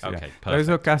foundation blocks. Okay, Perfect. perfect. Those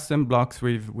are custom blocks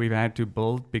we've had to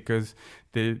build because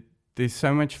there's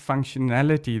so much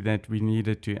functionality that we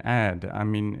needed to add. I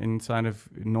mean, inside of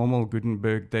normal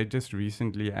Gutenberg, they just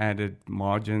recently added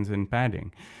margins and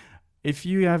padding. If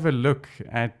you have a look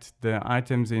at the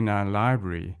items in our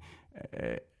library,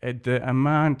 the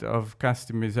amount of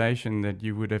customization that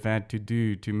you would have had to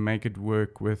do to make it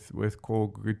work with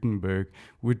core Gutenberg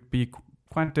would be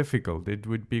quite difficult. It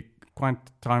would be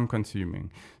quite time consuming.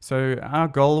 So our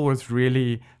goal was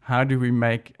really, how do we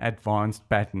make advanced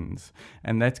patterns?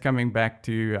 And that's coming back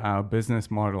to our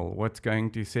business model. What's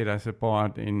going to set us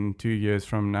apart in 2 years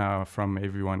from now from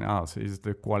everyone else is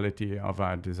the quality of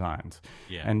our designs.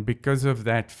 Yeah. And because of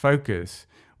that focus,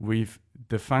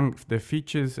 the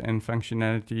features and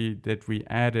functionality that we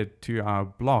added to our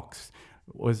blocks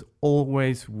was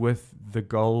always with the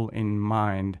goal in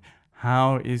mind.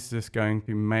 How is this going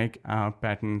to make our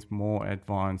patterns more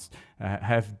advanced,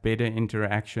 have better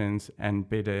interactions and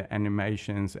better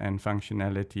animations and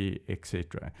functionality,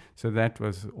 etc.? So that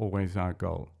was always our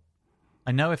goal.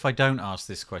 I know if I don't ask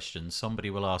this question, somebody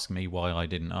will ask me why I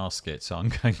didn't ask it, so I'm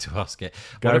going to ask it.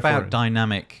 What about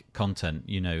dynamic content?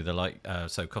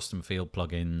 So custom field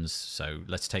plugins. So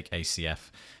let's take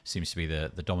ACF, seems to be the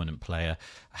dominant player.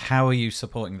 How are you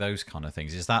supporting those kind of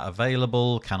things? Is that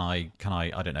available? Can I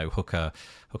don't know, hook a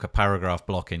paragraph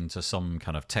block into some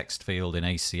kind of text field in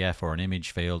ACF or an image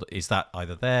field? Is that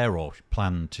either there or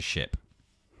planned to ship?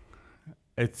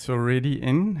 It's already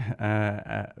in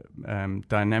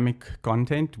dynamic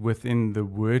content within the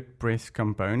WordPress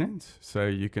components. So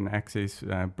you can access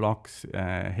blocks,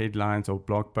 headlines, or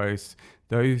blog posts.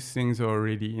 Those things are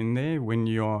already in there. When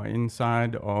you are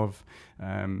inside of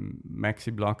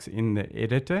Maxi Blocks in the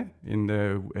editor, in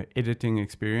the editing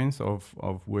experience of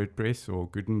WordPress or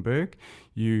Gutenberg,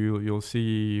 you'll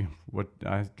see what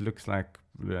looks like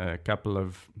a couple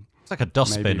of... It's like a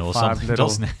dustbin or something,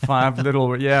 doesn't it? Five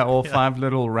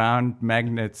little round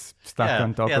magnets stuck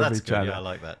on top of each other. Yeah, I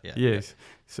like that. Yeah. Yes.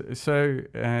 So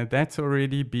that's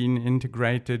already been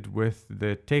integrated with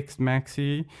the text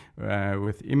Maxi,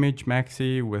 with image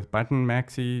Maxi, with button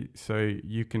Maxi. So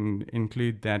you can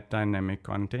include that dynamic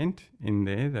content in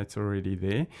there. That's already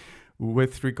there.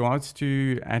 With regards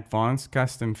to advanced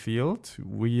custom fields,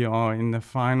 we are in the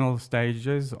final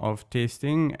stages of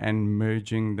testing and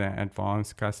merging the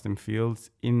advanced custom fields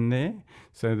in there,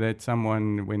 so that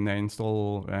someone, when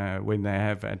they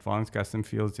have advanced custom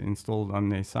fields installed on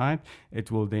their site,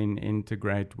 it will then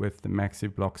integrate with the Maxi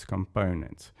Blocks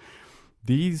components.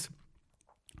 These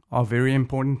are very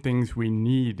important things we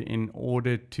need in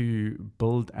order to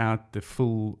build out the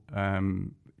full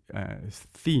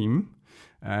theme.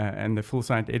 And the full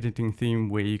site editing theme,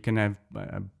 where you can have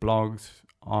blogs,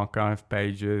 archive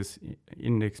pages,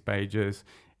 index pages,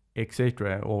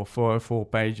 etc., or 404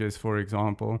 pages, for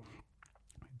example.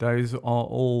 Those are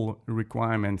all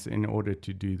requirements in order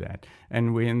to do that.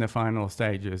 And we're in the final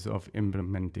stages of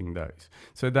implementing those.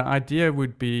 So the idea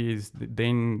would be is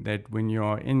then that when you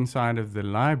are inside of the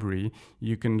library,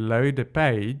 you can load a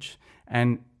page,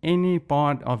 and any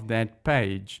part of that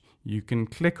page, you can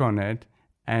click on it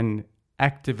and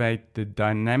activate the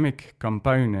dynamic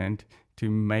component to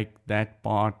make that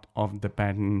part of the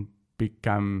pattern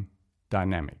become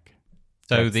dynamic.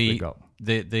 So the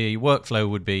workflow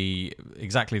would be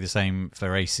exactly the same for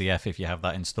ACF if you have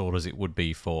that installed as it would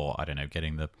be for, I don't know,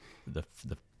 getting the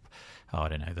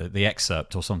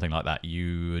excerpt or something like that.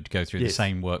 You would go through the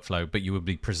same workflow, but you would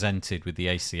be presented with the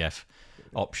ACF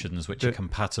options which are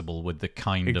compatible with the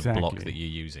kind of block that you're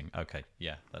using. Okay,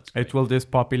 yeah, that's great. It will just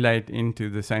populate into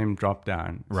the same drop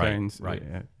down. Right.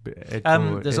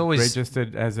 There's always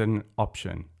registered as an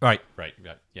option. Right.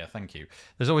 Yeah, thank you.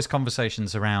 There's always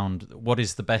conversations around what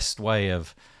is the best way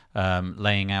of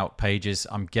laying out pages.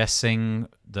 I'm guessing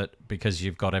that because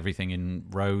you've got everything in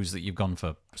rows that you've gone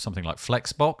for something like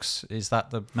Flexbox. Is that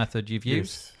the method you've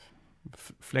used? Yes.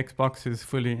 Flexbox is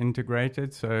fully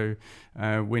integrated, so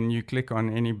when you click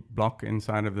on any block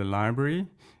inside of the library,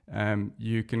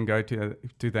 you can go to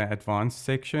the advanced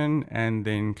section and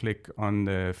then click on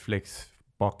the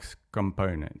Flexbox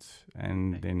components,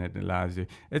 and then it allows you.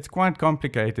 It's quite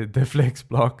complicated, the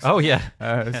Flexbox. Oh yeah.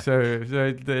 So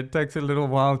it takes a little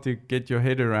while to get your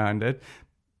head around it.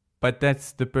 But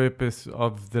that's the purpose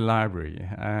of the library.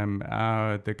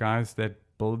 The guys that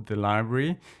build the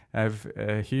library have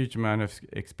a huge amount of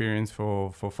experience.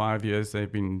 For 5 years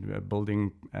they've been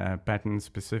building patterns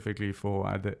specifically for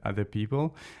other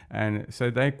people, and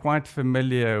so they're quite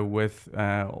familiar with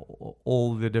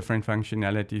all the different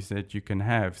functionalities that you can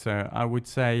have. So I would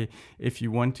say if you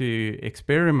want to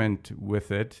experiment with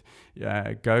it,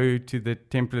 go to the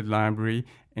template library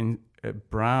and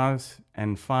browse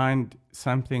and find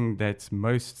something that's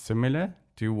most similar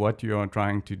to what you are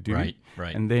trying to do, right.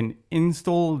 And then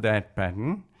install that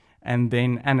pattern and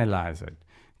then analyze it.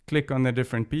 Click on the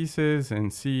different pieces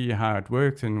and see how it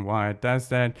works and why it does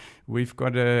that. We've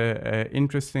got a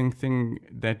interesting thing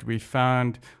that we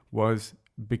found was,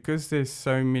 because there's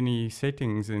so many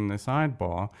settings in the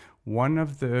sidebar, one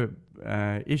of the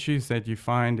issues that you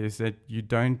find is that you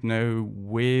don't know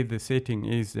where the setting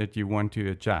is that you want to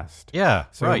adjust. Yeah,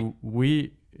 so right.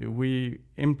 We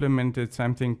implemented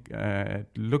something, it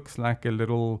looks like a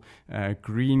little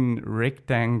green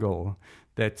rectangle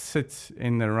that sits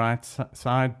in the right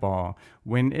sidebar.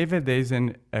 Whenever there's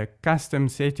a custom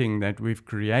setting that we've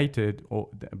created or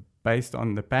based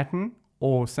on the pattern,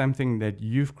 or something that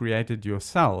you've created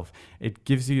yourself, it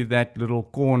gives you that little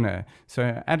corner.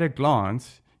 So at a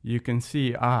glance, you can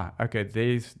see, okay,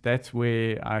 that's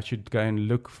where I should go and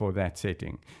look for that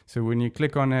setting. So when you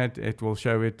click on it, it will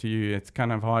show it to you. It's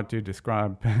kind of hard to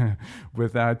describe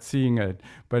without seeing it.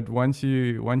 But once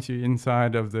you're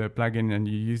inside of the plugin and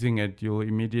you're using it, you'll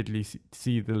immediately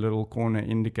see the little corner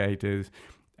indicators,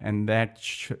 and that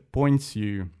points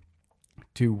you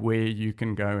to where you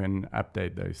can go and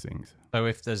update those things. So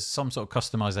if there's some sort of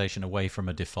customization away from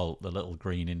a default, the little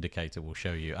green indicator will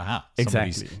show you,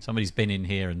 somebody's been in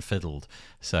here and fiddled.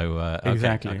 So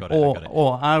exactly. Okay, I got it.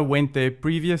 Or I went there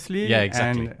previously. Yeah,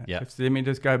 exactly. And let me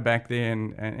just go back there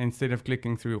and instead of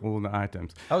clicking through all the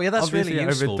items. Oh yeah, that's Obviously, really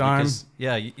useful over time, because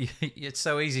it's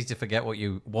so easy to forget what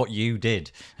you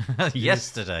did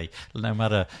yesterday, no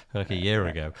matter like a year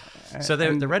ago. So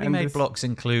the ready-made blocks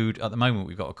include, at the moment,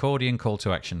 we've got accordion, call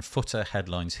to action, footer,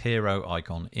 headlines, hero,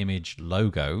 icon, image,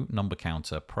 logo, number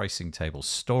counter, pricing table,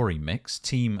 story mix,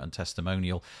 team and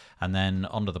testimonial, and then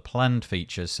under the planned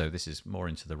features, so this is more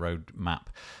into the roadmap,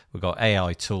 we've got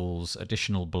AI tools,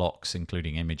 additional blocks,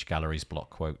 including image galleries,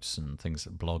 block quotes, and things,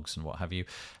 blogs and what have you.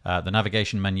 The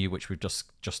navigation menu, which we've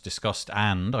just discussed,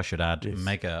 and I should add,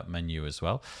 mega menu as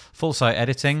well. Full site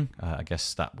editing, I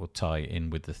guess that will tie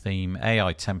in with the theme.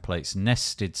 AI templates,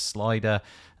 nested slider,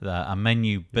 a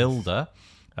menu builder.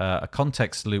 A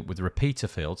context loop with repeater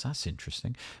fields. That's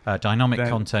interesting. Dynamic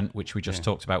content, which we just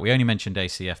talked about. We only mentioned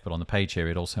ACF, but on the page here,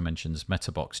 it also mentions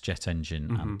MetaBox, Jet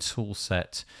Engine, and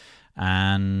Toolset.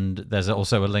 And there's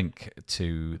also a link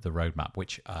to the roadmap,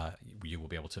 which you will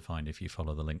be able to find if you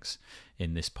follow the links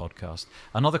in this podcast.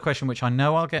 Another question, which I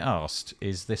know I'll get asked,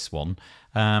 is this one.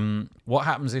 What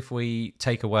happens if we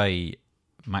take away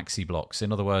Maxi Blocks?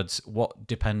 In other words, what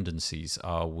dependencies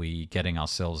are we getting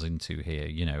ourselves into here?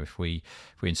 You know, if we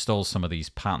install some of these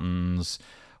patterns,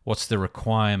 what's the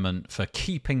requirement for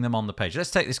keeping them on the page? Let's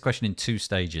take this question in two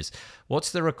stages.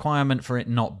 What's the requirement for it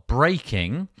not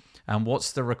breaking? And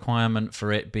what's the requirement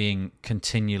for it being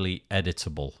continually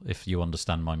editable, if you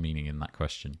understand my meaning in that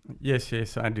question? Yes,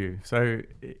 I do. So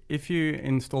if you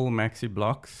install Maxi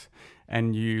Blocks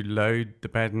and you load the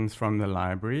patterns from the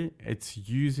library, it's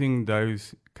using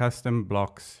those custom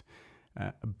blocks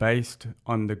based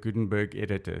on the Gutenberg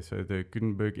editor. So the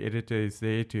Gutenberg editor is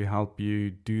there to help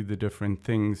you do the different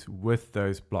things with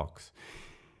those blocks.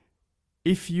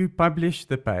 If you publish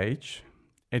the page,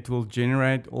 it will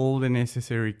generate all the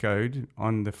necessary code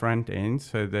on the front end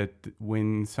so that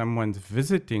when someone's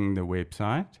visiting the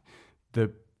website,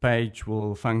 the page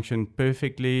will function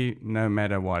perfectly no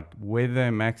matter what, whether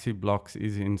Maxi Blocks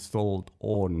is installed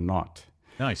or not.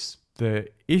 Nice. The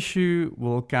issue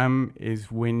will come is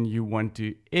when you want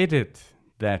to edit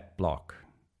that block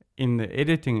in the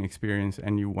editing experience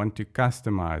and you want to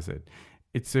customize it.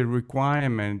 It's a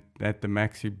requirement that the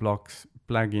Maxi Blocks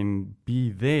plugin be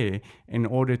there in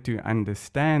order to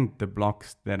understand the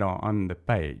blocks that are on the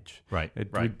page. Right.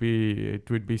 It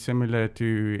would be similar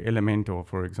to Elementor,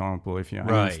 for example. If you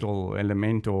uninstall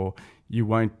Elementor, you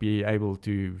won't be able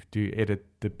to edit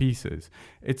the pieces.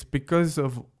 It's because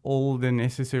of all the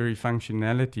necessary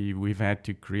functionality we've had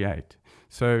to create.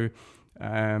 So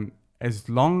as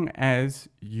long as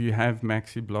you have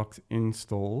Maxi Blocks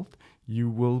installed, you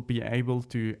will be able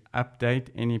to update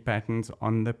any patterns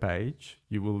on the page.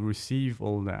 You will receive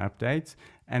all the updates,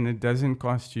 and it doesn't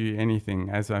cost you anything.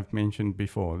 As I've mentioned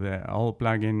before, the whole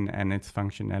plugin and its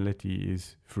functionality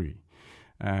is free.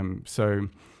 So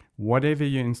whatever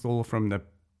you install from the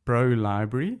Pro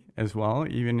library as well,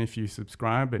 even if you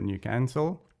subscribe and you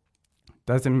cancel,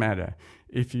 doesn't matter.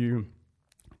 If you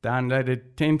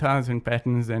downloaded 10,000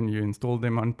 patterns and you install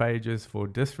them on pages for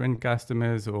different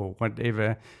customers or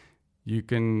whatever, you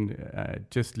can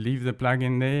just leave the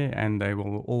plugin there and they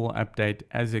will all update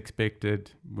as expected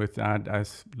without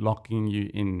us locking you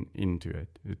into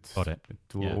it. Got it.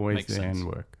 It will always there and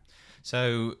work.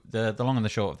 So the long and the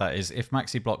short of that is, if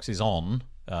Maxi Blocks is on,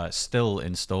 still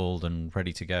installed and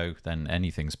ready to go, then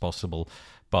anything's possible.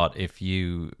 But if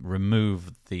you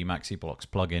remove the Maxi Blocks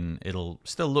plugin, it'll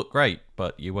still look great,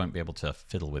 but you won't be able to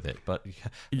fiddle with it. But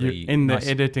the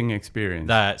editing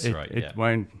experience, it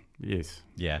won't. Yes.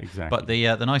 Yeah. Exactly. But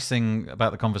the nice thing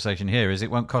about the conversation here is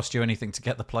it won't cost you anything to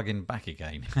get the plugin back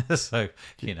again. So,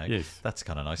 that's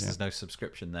kind of nice. Yeah. There's no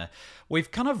subscription there.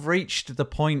 We've kind of reached the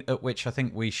point at which I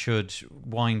think we should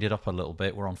wind it up a little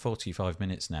bit. We're on 45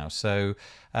 minutes now. So,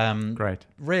 great.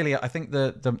 Really, I think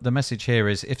the message here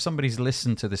is, if somebody's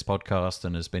listened to this podcast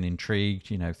and has been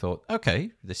intrigued, thought, okay,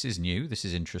 this is new, this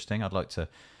is interesting, I'd like to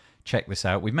check this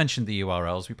out. We've mentioned the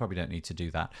URLs. We probably don't need to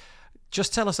do that.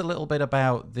 Just tell us a little bit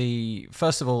about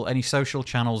first of all, any social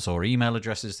channels or email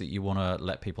addresses that you want to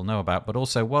let people know about, but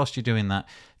also whilst you're doing that,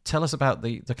 tell us about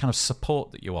the kind of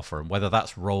support that you offer and whether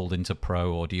that's rolled into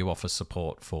Pro, or do you offer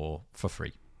support for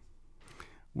free?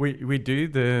 We do.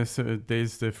 There's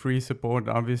the free support,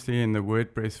 obviously, in the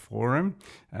WordPress forum,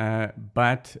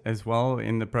 but as well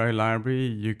in the Pro library,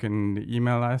 you can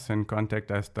email us and contact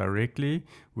us directly.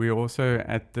 We also,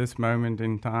 at this moment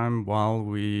in time, while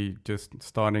we just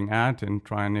starting out and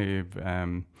trying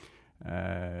to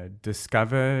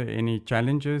discover any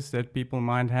challenges that people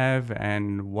might have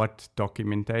and what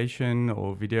documentation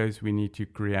or videos we need to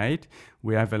create.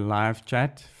 We have a live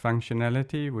chat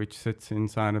functionality which sits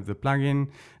inside of the plugin,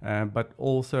 but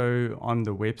also on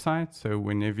the website. So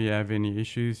whenever you have any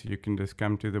issues, you can just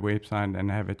come to the website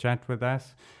and have a chat with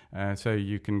us. So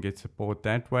you can get support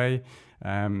that way.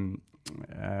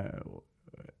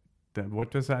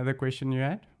 What was the other question you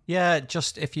had? Yeah,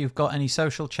 just if you've got any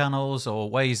social channels or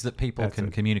ways that people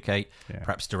can communicate,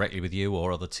 perhaps directly with you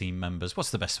or other team members,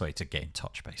 what's the best way to get in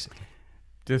touch, basically?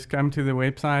 Just come to the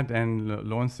website and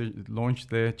launch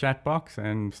the chat box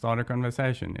and start a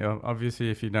conversation.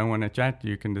 Obviously, if you don't want to chat,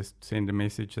 you can just send a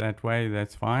message that way.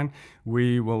 That's fine.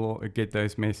 We will get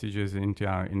those messages into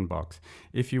our inbox.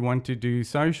 If you want to do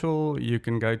social, you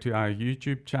can go to our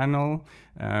YouTube channel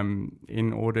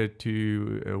in order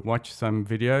to watch some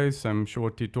videos, some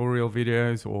short tutorial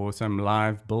videos or some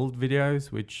live build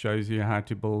videos, which shows you how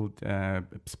to build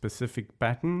specific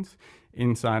patterns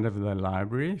inside of the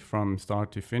library from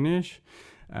start to finish.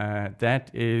 That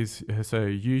is so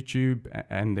YouTube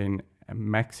and then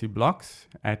Maxi Blocks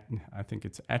I think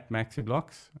it's at Maxi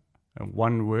Blocks,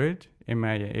 one word,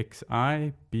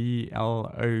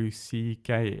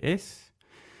 MaxiBlocks.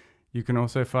 You can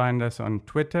also find us on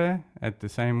Twitter at the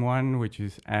same one, which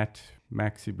is at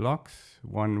Maxi Blocks,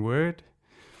 one word.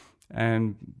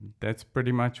 And that's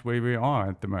pretty much where we are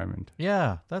at the moment.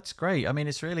 Yeah, that's great. I mean,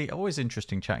 it's really always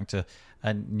interesting chatting to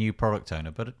a new product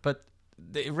owner, but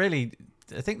it really,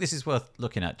 I think this is worth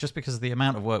looking at just because of the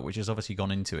amount of work which has obviously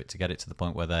gone into it to get it to the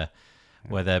point where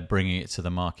they're bringing it to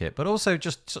the market, but also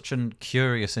just such a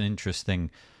curious and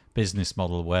interesting business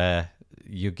model where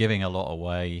you're giving a lot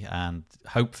away and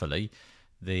hopefully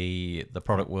the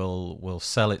product will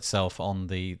sell itself on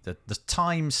the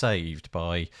time saved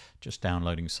by just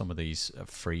downloading some of these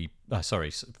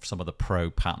some of the pro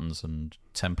patterns and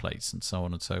templates and so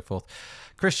on and so forth.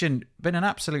 Christian, been an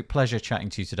absolute pleasure chatting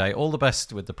to you today. All the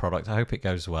best with the product. I hope it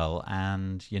goes well,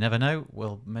 and you never know,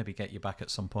 we'll maybe get you back at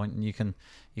some point and you can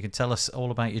tell us all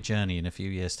about your journey in a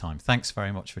few years' time. Thanks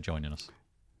very much for joining us.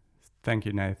 Thank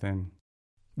you, Nathan.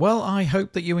 Well, I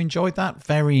hope that you enjoyed that.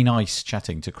 Very nice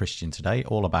chatting to Christian today,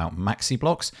 all about Maxi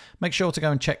Blocks. Make sure to go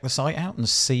and check the site out and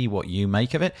see what you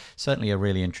make of it. Certainly a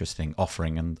really interesting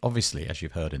offering. And obviously, as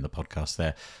you've heard in the podcast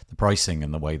there, the pricing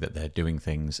and the way that they're doing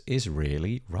things is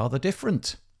really rather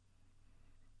different.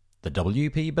 The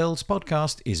WP Builds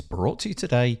podcast is brought to you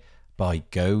today by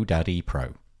GoDaddy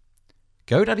Pro.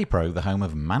 GoDaddy Pro, the home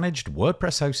of managed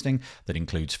WordPress hosting that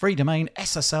includes free domain,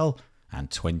 SSL, and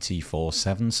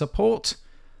 24/7 support.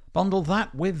 Bundle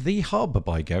that with The Hub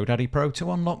by GoDaddy Pro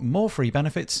to unlock more free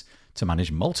benefits to manage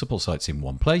multiple sites in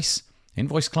one place,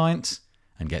 invoice clients,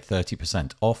 and get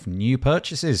 30% off new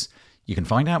purchases. You can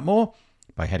find out more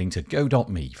by heading to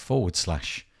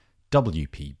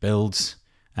go.me/WP Builds.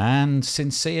 And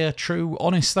sincere, true,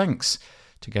 honest thanks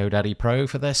to GoDaddy Pro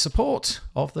for their support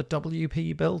of the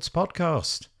WP Builds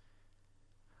podcast.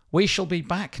 We shall be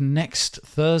back next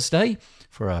Thursday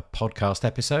for a podcast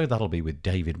episode. That'll be with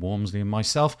David Wormsley and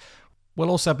myself. We'll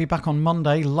also be back on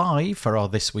Monday live for our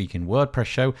This Week in WordPress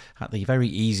show at the very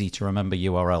easy to remember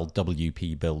URL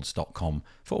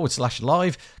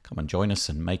wpbuilds.com/live. Come and join us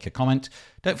and make a comment.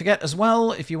 Don't forget as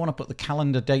well, if you want to put the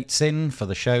calendar dates in for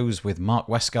the shows with Mark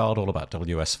Westgard, all about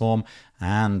WS Form,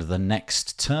 and the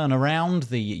next turnaround,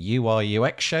 the UI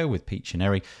UX show with Pete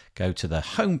Chineri, go to the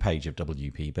homepage of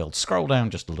WP Build. Scroll down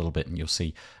just a little bit and you'll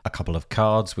see a couple of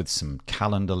cards with some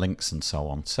calendar links and so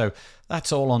on. So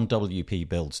that's all on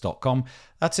wpbuilds.com.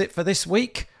 That's it for this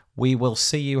week. We will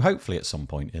see you hopefully at some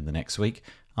point in the next week.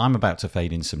 I'm about to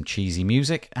fade in some cheesy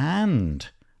music and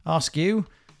ask you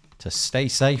to stay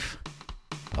safe.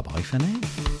 Bye-bye for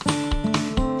now.